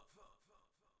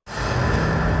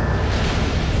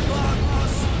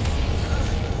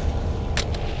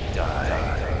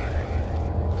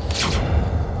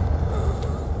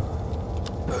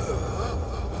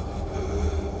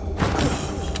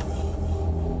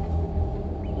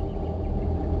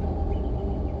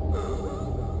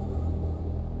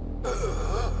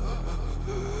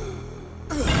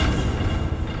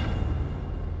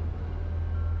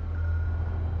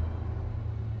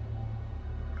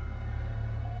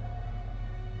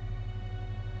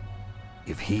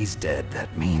 If he's dead,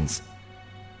 that means...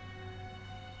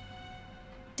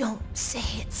 Don't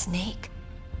say it, Snake.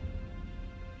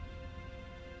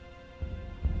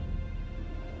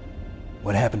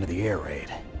 What happened to the air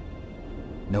raid?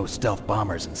 No stealth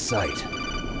bombers in sight.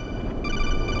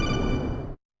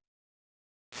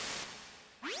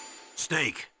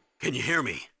 Snake, can you hear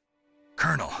me?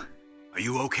 Colonel. Are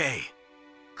you okay?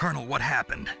 Colonel, what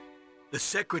happened? The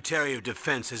Secretary of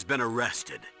Defense has been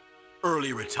arrested.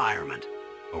 Early retirement.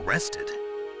 Arrested?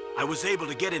 I was able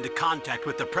to get into contact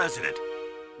with the President.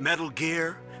 Metal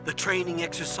Gear, the training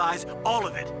exercise, all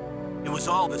of it. It was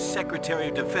all the Secretary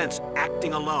of Defense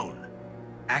acting alone.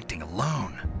 Acting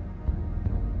alone?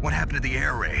 What happened to the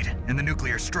air raid and the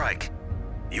nuclear strike?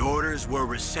 The orders were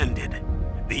rescinded.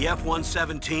 The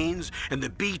F-117s and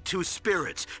the B-2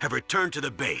 Spirits have returned to the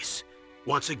base.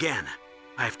 Once again,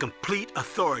 I have complete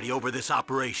authority over this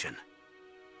operation.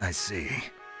 I see.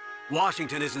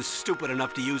 Washington isn't stupid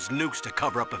enough to use nukes to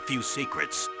cover up a few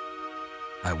secrets.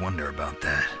 I wonder about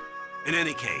that. In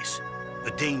any case,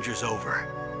 the danger's over.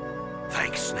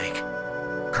 Thanks, Snake.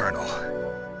 Colonel,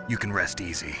 you can rest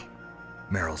easy.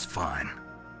 Meryl's fine.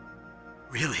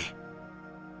 Really?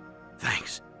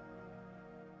 Thanks.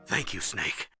 Thank you,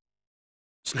 Snake.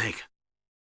 Snake,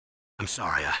 I'm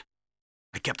sorry,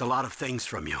 I kept a lot of things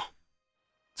from you.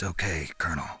 It's okay,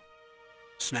 Colonel.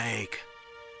 Snake,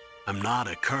 I'm not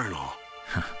a colonel.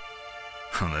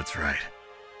 Oh, that's right.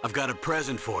 I've got a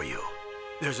present for you.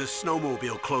 There's a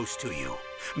snowmobile close to you.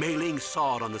 Mei Ling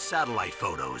saw it on the satellite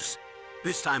photos.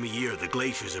 This time of year, the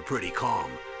glaciers are pretty calm.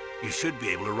 You should be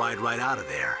able to ride right out of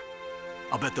there.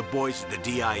 I'll bet the boys at the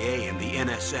DIA and the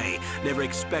NSA never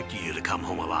expected you to come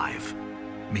home alive.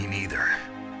 Me neither.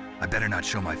 I better not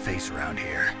show my face around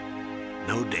here.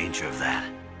 No danger of that.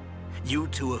 You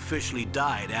two officially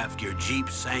died after your Jeep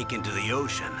sank into the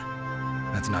ocean.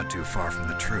 That's not too far from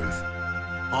the truth.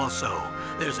 Also,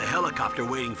 there's a helicopter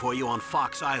waiting for you on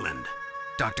Fox Island.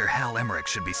 Dr. Hal Emmerich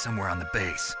should be somewhere on the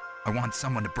base. I want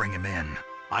someone to bring him in.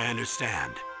 I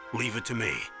understand. Leave it to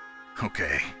me.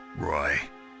 Okay, Roy.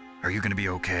 Are you gonna be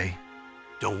okay?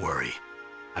 Don't worry.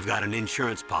 I've got an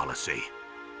insurance policy.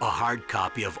 A hard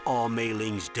copy of all Mei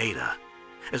Ling's data.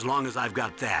 As long as I've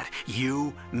got that,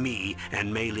 you, me,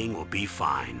 and Mei Ling will be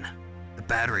fine. The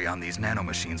battery on these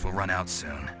nanomachines will run out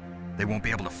soon. They won't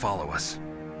be able to follow us.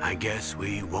 I guess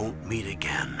we won't meet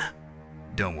again.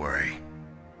 Don't worry.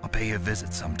 I'll pay you a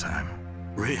visit sometime.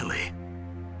 Really?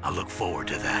 I look forward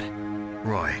to that.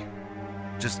 Roy,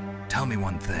 just tell me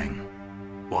one thing.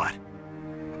 What?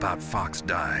 About Fox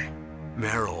Die.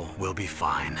 Meryl will be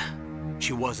fine.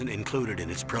 She wasn't included in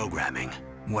its programming.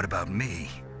 What about me?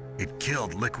 It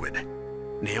killed Liquid.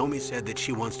 Naomi said that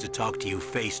she wants to talk to you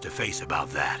face to face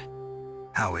about that.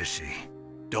 How is she?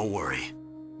 Don't worry.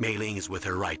 Mei Ling is with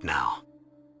her right now.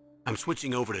 I'm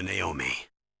switching over to Naomi.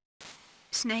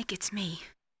 Snake, it's me.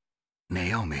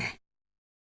 Naomi.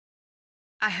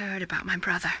 I heard about my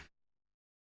brother.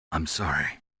 I'm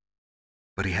sorry.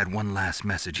 But he had one last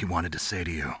message he wanted to say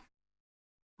to you.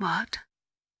 What?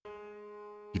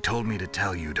 He told me to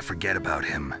tell you to forget about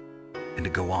him and to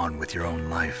go on with your own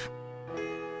life.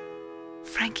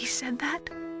 Frankie said that?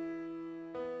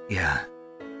 Yeah.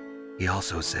 He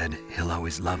also said he'll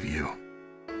always love you.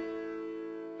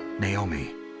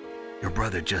 Naomi, your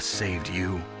brother just saved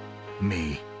you,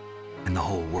 me, and the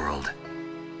whole world.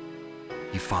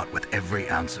 He fought with every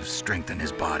ounce of strength in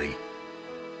his body.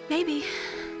 Maybe.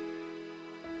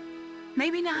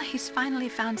 Maybe now he's finally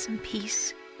found some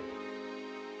peace.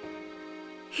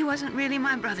 He wasn't really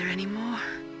my brother anymore.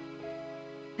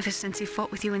 Ever since he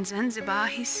fought with you in Zanzibar,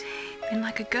 he's been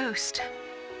like a ghost.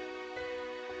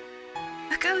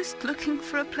 A ghost looking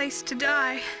for a place to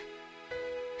die.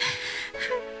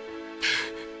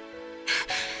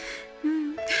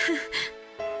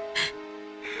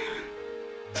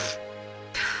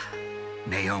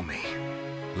 Naomi,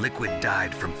 Liquid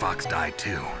died from Fox Die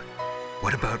too.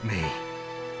 What about me?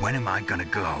 When am I gonna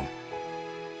go?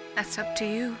 That's up to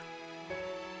you.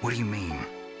 What do you mean?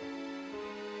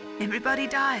 Everybody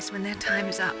dies when their time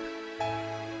is up.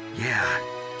 Yeah,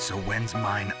 so when's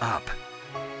mine up?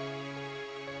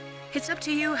 It's up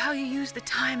to you how you use the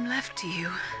time left to you.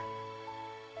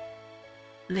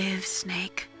 Live,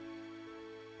 Snake.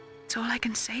 That's all I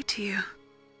can say to you.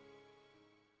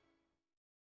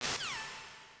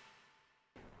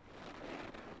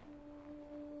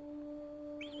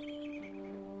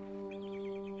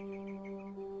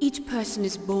 Each person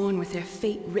is born with their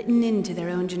fate written into their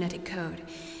own genetic code.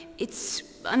 It's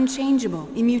unchangeable,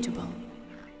 immutable.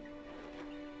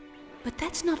 But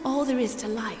that's not all there is to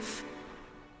life.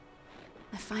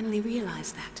 I finally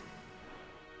realized that.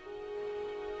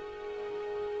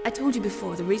 I told told you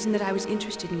before the reason that I was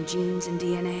interested in genes and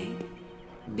DNA.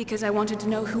 Because I wanted to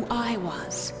know who I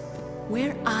was,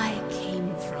 where I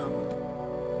came from.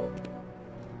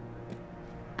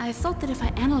 I thought that if I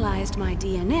analyzed my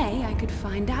DNA, I could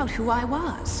find out who I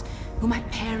was, who my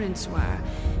parents were,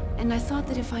 and I thought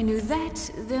that if I knew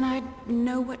that, then I'd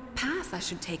know what path I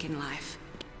should take in life.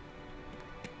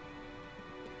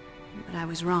 But I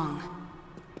was wrong.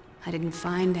 I didn't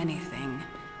find anything.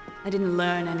 I didn't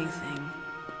learn anything.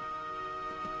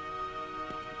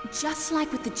 Just like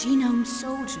with the genome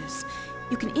soldiers,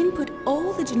 you can input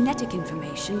all the genetic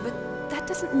information, but that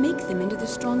doesn't make them into the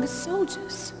strongest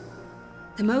soldiers.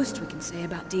 The most we can say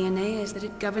about DNA is that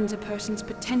it governs a person's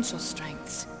potential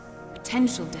strengths,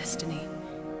 potential destiny.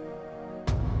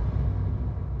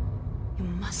 You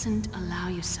mustn't allow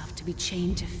yourself to be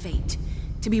chained to fate,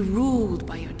 to be ruled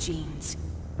by your genes.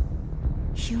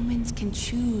 Humans can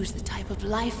choose the type of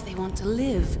life they want to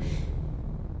live.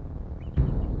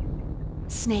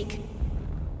 Snake,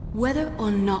 whether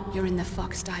or not you're in the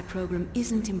Fox-Die program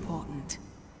isn't important.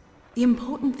 The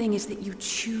important thing is that you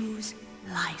choose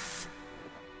life.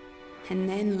 And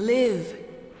then live.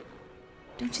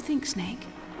 Don't you think, Snake?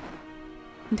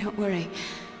 Don't worry.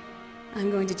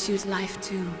 I'm going to choose life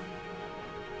too.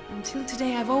 Until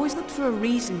today, I've always looked for a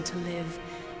reason to live.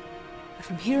 But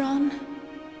from here on,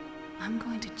 I'm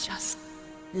going to just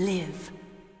live.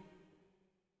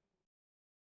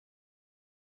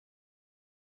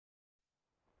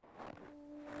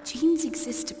 Genes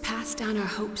exist to pass down our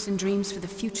hopes and dreams for the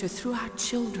future through our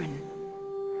children.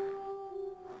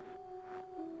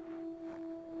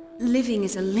 Living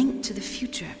is a link to the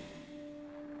future.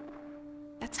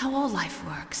 That's how all life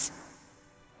works.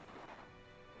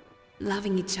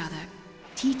 Loving each other,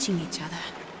 teaching each other.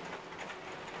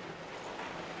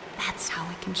 That's how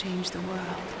we can change the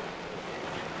world.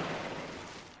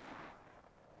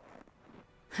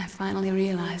 I finally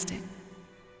realized it.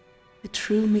 The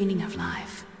true meaning of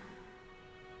life.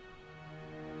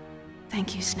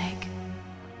 Thank you, Snake.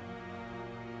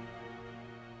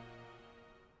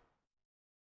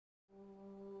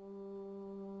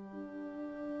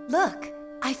 Look,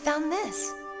 I found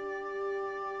this.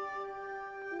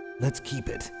 Let's keep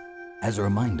it as a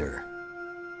reminder.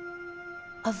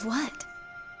 Of what?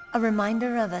 A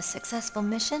reminder of a successful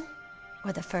mission?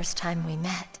 Or the first time we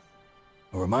met?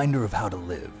 A reminder of how to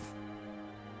live.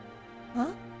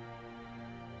 Huh?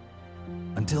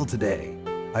 Until today,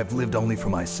 I've lived only for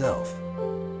myself.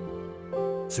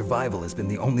 Survival has been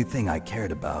the only thing I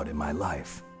cared about in my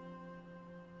life.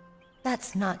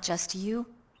 That's not just you.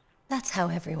 That's how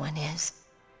everyone is.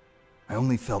 I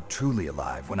only felt truly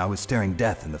alive when I was staring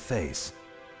death in the face.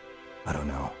 I don't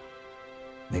know.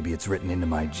 Maybe it's written into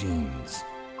my genes.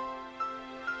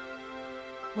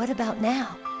 What about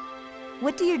now?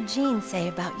 What do your genes say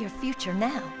about your future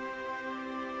now?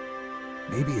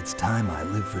 Maybe it's time I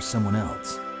live for someone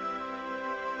else.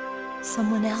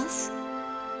 Someone else?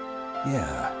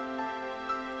 Yeah.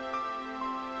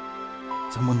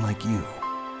 Someone like you.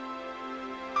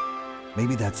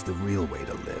 Maybe that's the real way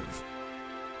to live.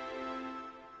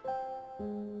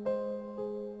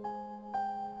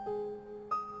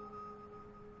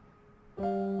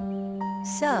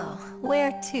 So,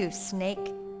 where to,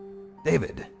 Snake?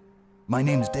 David. My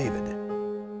name's David.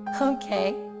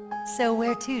 Okay. So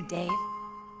where to, Dave?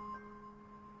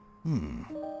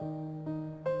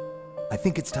 I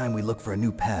think it's time we look for a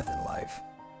new path in life.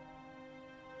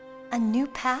 A new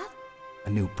path? A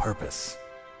new purpose.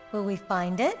 Will we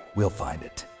find it? We'll find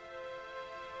it.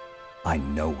 I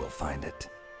know we'll find it.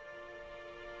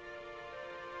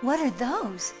 What are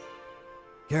those?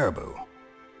 Caribou.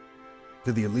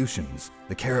 To the Aleutians,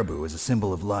 the caribou is a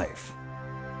symbol of life.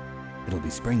 It'll be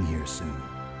spring here soon.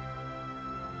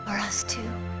 For us too.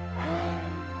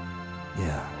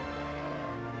 Yeah.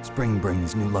 Spring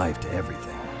brings new life to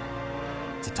everything.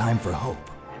 It's a time for hope.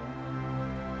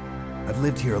 I've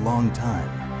lived here a long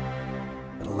time,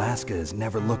 but Alaska has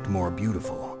never looked more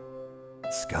beautiful.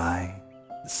 The sky,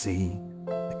 the sea,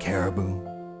 the caribou,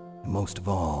 and most of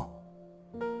all,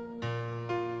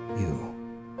 you.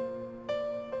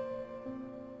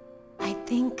 I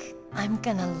think I'm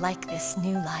gonna like this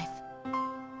new life.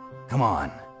 Come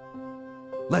on.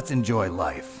 Let's enjoy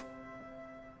life.